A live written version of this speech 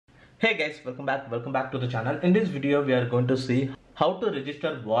Hey guys, welcome back to the channel. In this video we are going to see how to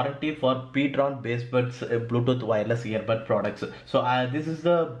register warranty for PTron Bassbuds Bluetooth wireless earbud products. So this is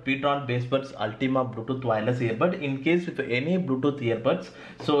the PTron Bassbuds Ultima Bluetooth wireless earbud. In case if any Bluetooth earbuds,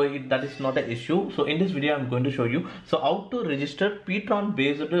 so that is not an issue. So in this video I'm going to show you how to register PTron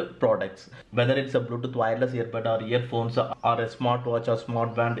based products, whether it's a Bluetooth wireless earbud or earphones or a smartwatch or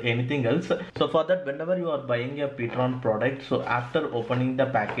smartband, anything else. So for that, whenever you are buying a PTron product, so after opening the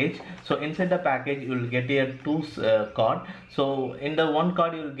package, so inside the package you will get a two card. So in the one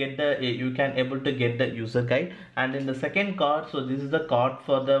card you will get you can able to get the user guide, and in the second card, so this is the card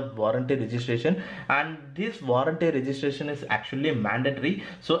for the warranty registration, and this warranty registration is actually mandatory.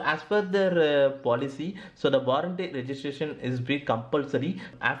 So as per their policy, so the warranty registration is be compulsory.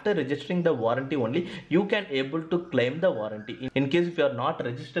 After registering the warranty only you can able to claim the warranty. In case if you are not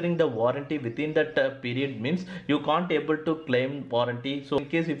registering the warranty within that period, means you can't able to claim warranty. So in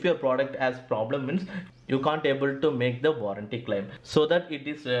case if your product has problem, means you can't able to make the warranty claim. So that it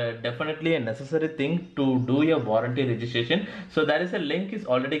is definitely a necessary thing to do your warranty registration. So there is a link is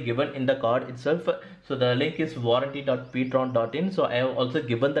already given in the card itself. So the link is warranty.ptron.in. so I have also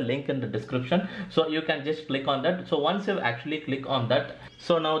given the link in the description, so you can just click on that. So once you actually click on that,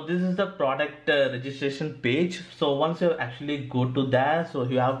 so now this is the product registration page. So once you actually go to there, so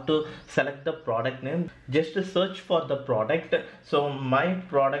you have to select the product name, just to search for the product. So my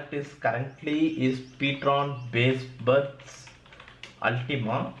product is currently is PTron Bassbuds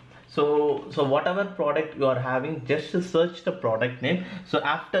Ultima. So whatever product you are having, just to search the product name. So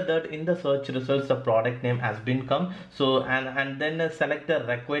after that, in the search results the product name has been come. So and then select the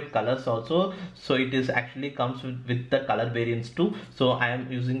required colors also. So it is actually comes with the color variants too. So I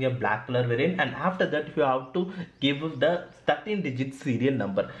am using a black color variant, and after that you have to give the 13-digit serial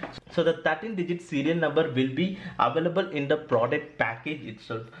number. So the 13-digit serial number will be available in the product package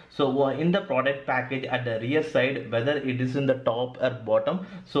itself. So in the product package at the rear side, whether it is in the top or bottom,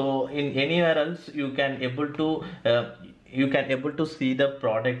 so in anywhere else you can able to see the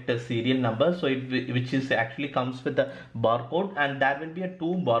product serial number. So which is actually comes with the barcode, and there will be a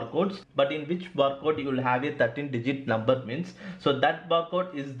two barcodes, but in which barcode you will have a 13-digit number, means so that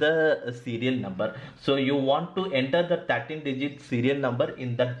barcode is the serial number. So you want to enter the 13-digit serial number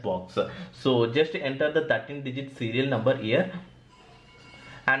in that box. So just enter the 13-digit serial number here,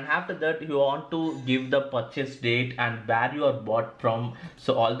 and after that you want to give the purchase date and where you are bought from.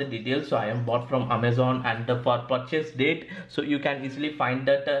 So all the details. So I am bought from Amazon, and for purchase date, so you can easily find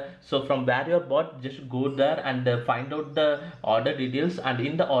that. So from where you are bought, just go there and find out the order details, and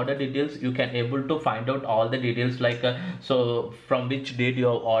in the order details you can able to find out all the details, like so from which date you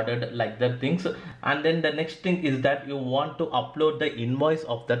have ordered, like that things. And then the next thing is that you want to upload the invoice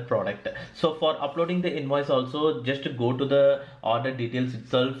of that product. So for uploading the invoice also, just go to the order details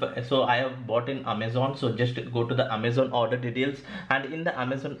itself. So I have bought in Amazon, so just go to the Amazon order details, and in the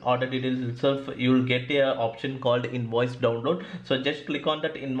Amazon order details itself you will get a option called invoice download. So just click on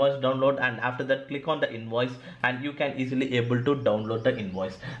that invoice download, and after that click on the invoice, and you can easily able to download the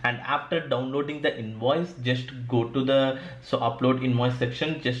invoice. And after downloading the invoice, just go to the upload invoice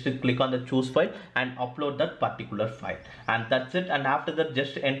section, just click on the choose file and upload that particular file, and that's it. And after that,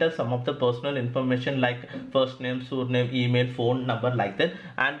 just enter some of the personal information like first name, surname, email, phone number, like that,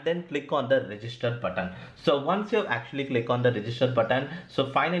 and then click on the register button. So once you actually click on the register button,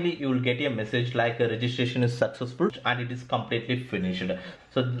 so finally you will get a message like registration is successful and it is completely finished.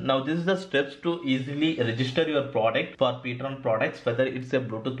 So now this is the steps to easily register your product for PTron products, whether it's a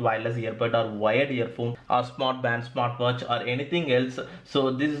Bluetooth wireless earbud or wired earphone or smartband, smartwatch or anything else.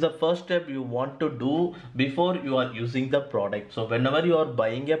 So this is the first step you want to do before you are using the product. So whenever you are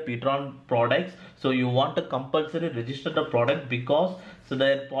buying a PTron products, so you want to compulsory register the product, because so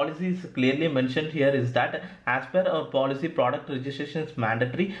the policy is clearly mentioned here is that as per our policy, product registration is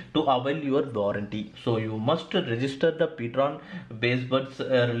mandatory to avail your warranty. So you must register the PTron Bassbuds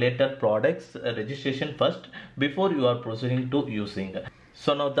related products registration first before you are proceeding to using.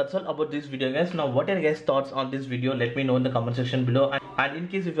 So now that's all about this video, guys. Now what are your guys' thoughts on this video? Let me know in the comment section below. And in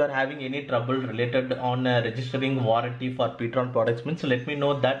case if you are having any trouble related on registering warranty for PTron products, means let me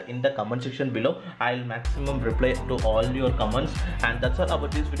know that in the comment section below. I'll maximum reply to all your comments. And that's all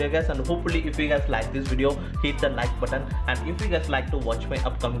about this video, guys. And hopefully if you guys like this video, hit the like button, and if you guys like to watch my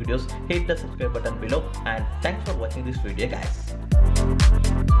upcoming videos, hit the subscribe button below. And thanks for watching this video, guys.